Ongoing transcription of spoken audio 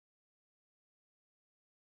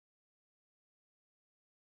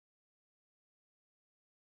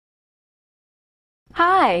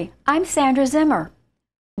Hi, I'm Sandra Zimmer.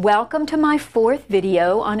 Welcome to my fourth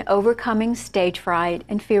video on overcoming stage fright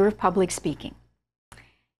and fear of public speaking.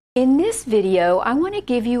 In this video, I want to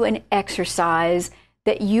give you an exercise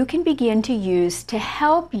that you can begin to use to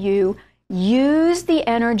help you use the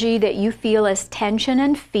energy that you feel as tension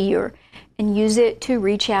and fear and use it to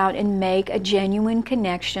reach out and make a genuine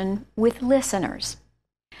connection with listeners.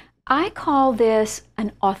 I call this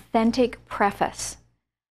an authentic preface.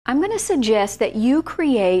 I'm going to suggest that you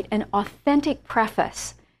create an authentic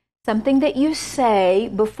preface, something that you say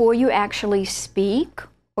before you actually speak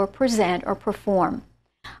or present or perform.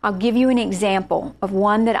 I'll give you an example of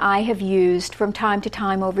one that I have used from time to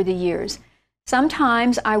time over the years.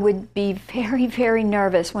 Sometimes I would be very, very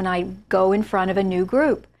nervous when I go in front of a new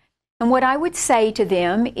group. And what I would say to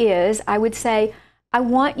them is, I would say, I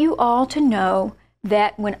want you all to know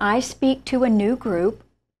that when I speak to a new group,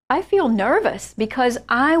 I feel nervous because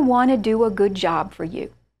I want to do a good job for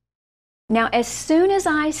you. Now, as soon as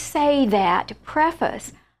I say that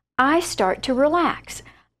preface, I start to relax.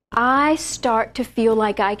 I start to feel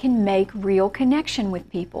like I can make real connection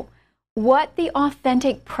with people. What the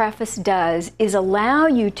authentic preface does is allow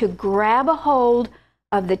you to grab a hold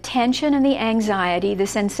of the tension and the anxiety, the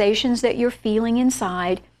sensations that you're feeling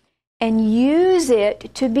inside, and use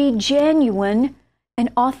it to be genuine and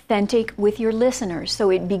authentic with your listeners. So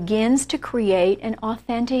it begins to create an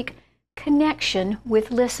authentic connection with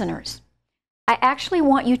listeners. I actually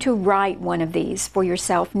want you to write one of these for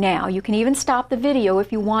yourself now. You can even stop the video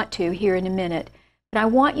if you want to here in a minute. But I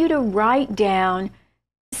want you to write down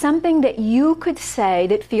something that you could say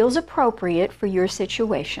that feels appropriate for your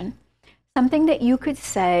situation, something that you could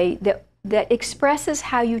say that expresses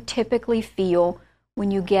how you typically feel when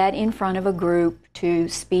you get in front of a group to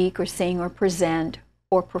speak or sing or present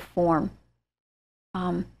or perform.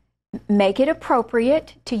 Make it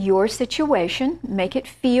appropriate to your situation. Make it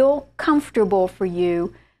feel comfortable for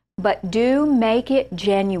you, but do make it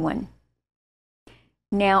genuine.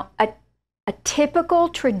 Now, a typical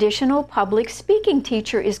traditional public speaking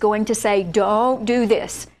teacher is going to say, don't do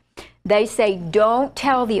this. They say, don't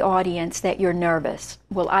tell the audience that you're nervous.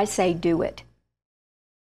 Well, I say, do it.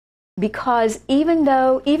 Because even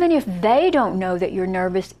if they don't know that you're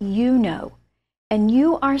nervous, you know. And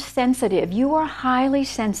you are sensitive. You are highly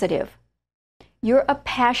sensitive. You're a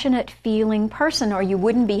passionate feeling person, or you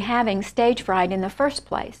wouldn't be having stage fright in the first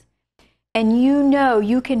place. And you know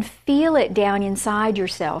you can feel it down inside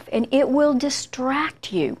yourself, and it will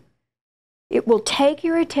distract you. It will take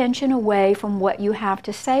your attention away from what you have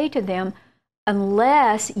to say to them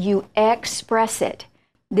unless you express it.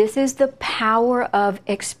 This is the power of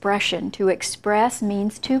expression. To express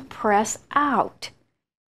means to press out.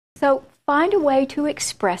 So find a way to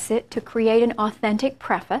express it, to create an authentic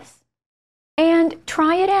preface, and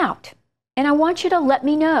try it out. And I want you to let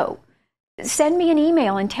me know. Send me an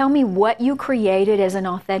email and tell me what you created as an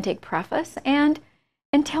authentic preface, and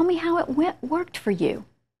tell me how it worked for you.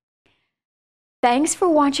 Thanks for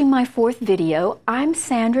watching my fourth video. I'm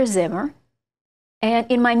Sandra Zimmer, and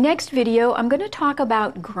in my next video, I'm going to talk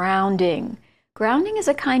about grounding. Grounding is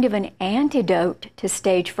a kind of an antidote to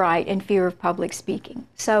stage fright and fear of public speaking.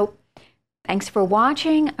 So, thanks for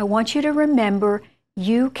watching. I want you to remember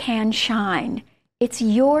you can shine. It's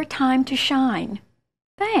your time to shine.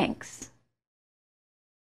 Thanks.